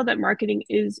 do know that marketing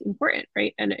is important,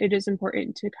 right? And it is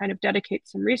important to kind of dedicate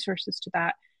some resources to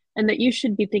that, and that you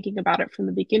should be thinking about it from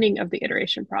the beginning of the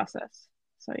iteration process.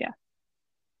 So yeah.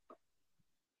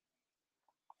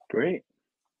 Great.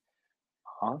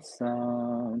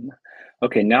 Awesome.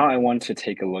 Okay, now I want to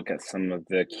take a look at some of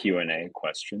the Q&A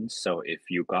questions. So if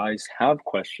you guys have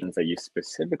questions that you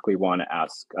specifically want to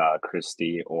ask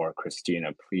Christy or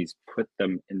Christina, please put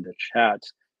them in the chat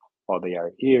while they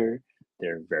are here.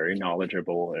 They're very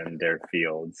knowledgeable in their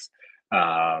fields.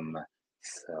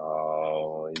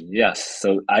 So yes,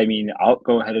 so I mean, I'll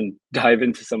go ahead and dive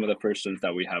into some of the first ones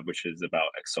that we have, which is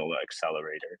about Xsolla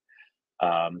Accelerator.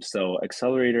 So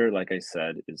Accelerator, like I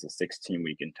said, is a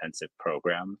 16-week intensive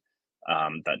program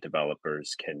that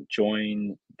developers can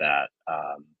join that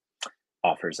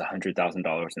offers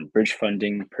 $100,000 in bridge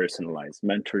funding, personalized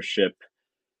mentorship,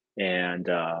 and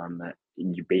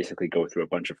you basically go through a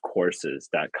bunch of courses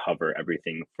that cover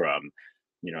everything from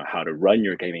how to run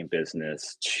your gaming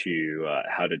business to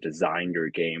how to design your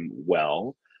game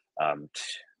well,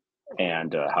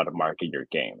 and how to market your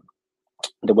game.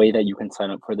 The way that you can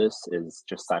sign up for this is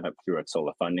just sign up through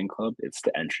Xsolla Funding Club. It's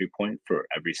the entry point for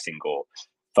every single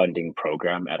funding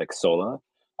program at Xsolla.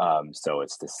 So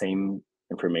it's the same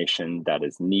information that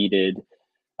is needed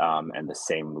and the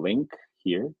same link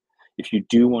here. If you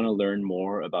do want to learn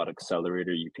more about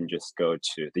Accelerator, you can just go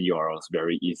to the URL is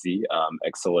very easy,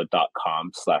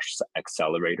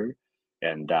 xsolla.com/accelerator,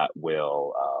 and that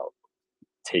will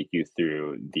take you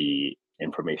through the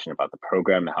information about the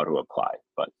program and how to apply.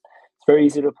 But it's very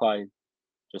easy to apply,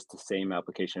 just the same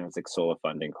application as Xsolla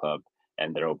Funding Club,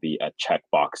 and there will be a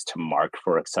checkbox to mark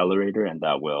for Accelerator, and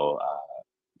that will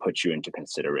put you into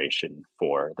consideration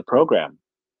for the program.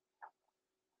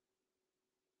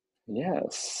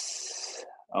 Yes.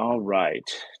 All right.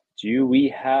 Do we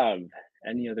have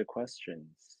any other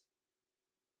questions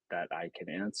that I can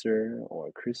answer,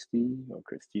 or Christy or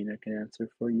Christina can answer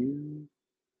for you?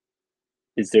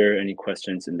 Is there any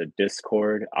questions in the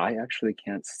Discord? I actually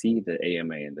can't see the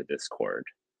AMA in the Discord.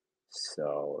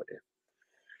 So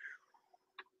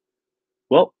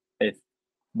if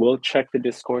we'll check the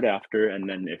Discord after, and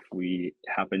then if we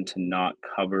happen to not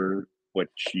cover what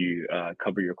you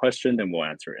cover your question, then we'll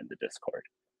answer it in the Discord.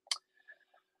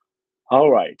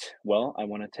 All right. Well, I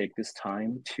want to take this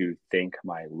time to thank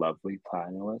my lovely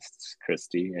panelists,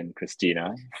 Christy and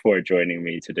Christina, for joining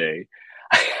me today.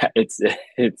 I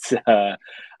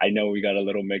know we got a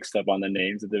little mixed up on the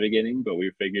names at the beginning, but we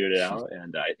figured it out,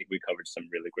 and I think we covered some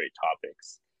really great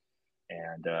topics.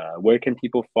 And where can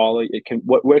people follow?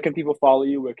 Where can people follow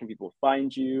you? Where can people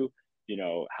find you?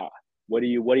 What do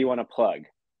you want to plug?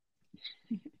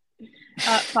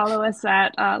 Follow us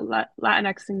at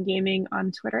Latinx in Gaming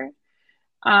on Twitter.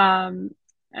 And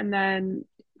then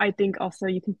I think also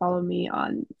you can follow me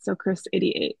on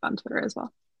Chris88 on Twitter as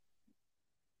well.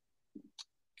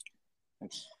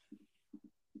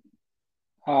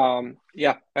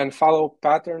 Yeah, and follow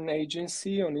Pattern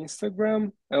Agency on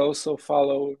Instagram. I also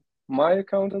follow my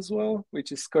account as well,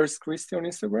 which is Curse Christie on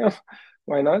Instagram.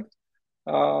 Why not?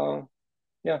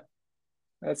 Yeah,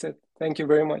 that's it. Thank you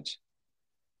very much.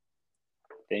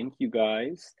 Thank you,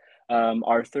 guys.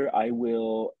 Arthur, I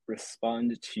will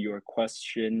respond to your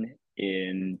question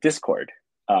in Discord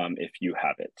if you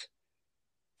have it,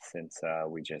 since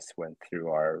we just went through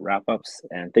our wrap-ups.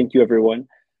 And thank you, everyone.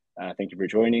 Thank you for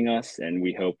joining us, and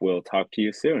we hope we'll talk to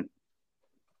you soon.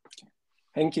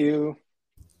 Thank you.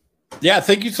 Yeah,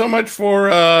 thank you so much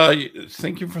for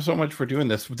doing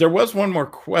this. There was one more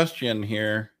question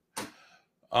here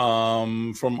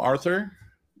from Arthur.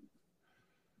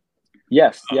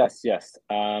 Yes.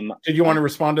 Did you want to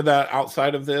respond to that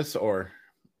outside of this, or?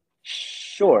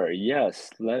 Sure. Yes.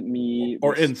 Let me.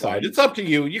 Or respond. Inside. It's up to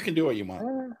you. You can do what you want.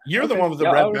 You're okay. The one with the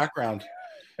red background.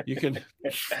 You can.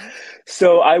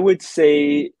 So I would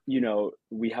say,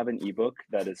 we have an ebook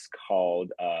that is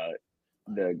called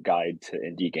The Guide to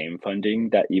Indie Game Funding.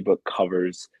 That ebook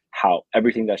covers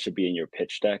everything that should be in your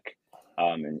pitch deck.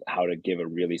 And how to give a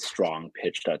really strong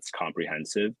pitch that's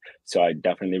comprehensive. So I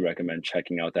definitely recommend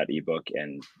checking out that ebook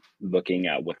and looking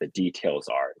at what the details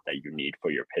are that you need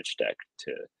for your pitch deck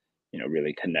to,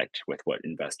 really connect with what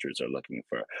investors are looking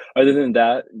for. Other than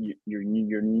that, your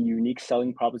unique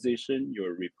selling proposition,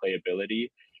 your replayability,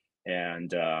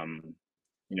 and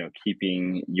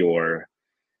keeping your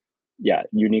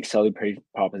unique selling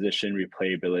proposition,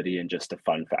 replayability, and just a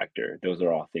fun factor. Those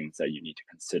are all things that you need to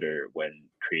consider when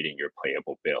creating your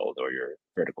playable build or your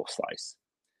vertical slice.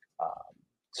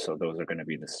 So those are going to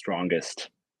be the strongest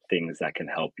things that can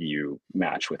help you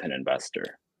match with an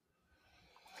investor.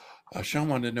 Sean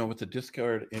wanted to know what the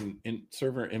Discord in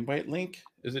server invite link.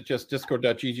 Is it just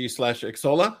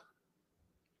discord.gg/Xsolla?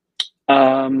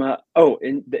 In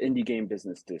the Indie Game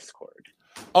Business Discord.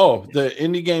 Oh, the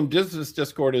Indie Game Business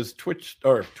Discord is Twitch.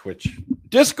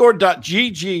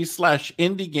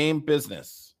 Discord.gg/Indie Game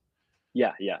Business.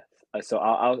 Yeah. So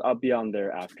I'll be on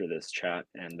there after this chat,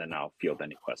 and then I'll field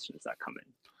any questions that come in.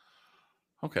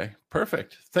 Okay,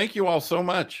 perfect. Thank you all so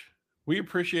much. We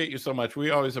appreciate you so much.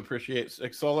 We always appreciate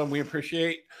Xsolla, and we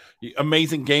appreciate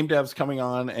amazing game devs coming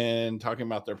on and talking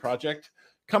about their project.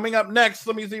 Coming up next,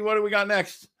 let me see, what do we got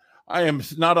next? I am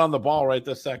not on the ball right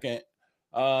this second.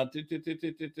 Where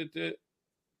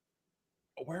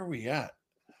are we at?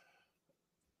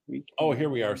 Oh, here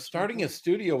we are. Starting a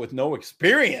studio with no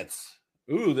experience.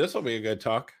 Ooh, this will be a good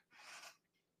talk.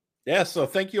 Yeah, so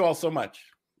thank you all so much.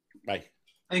 Bye.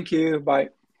 Thank you. Bye.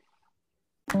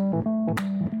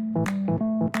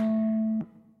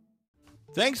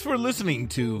 Thanks for listening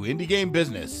to Indie Game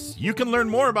Business. You can learn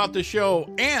more about the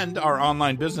show and our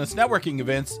online business networking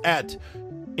events at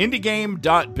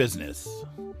indiegame.business.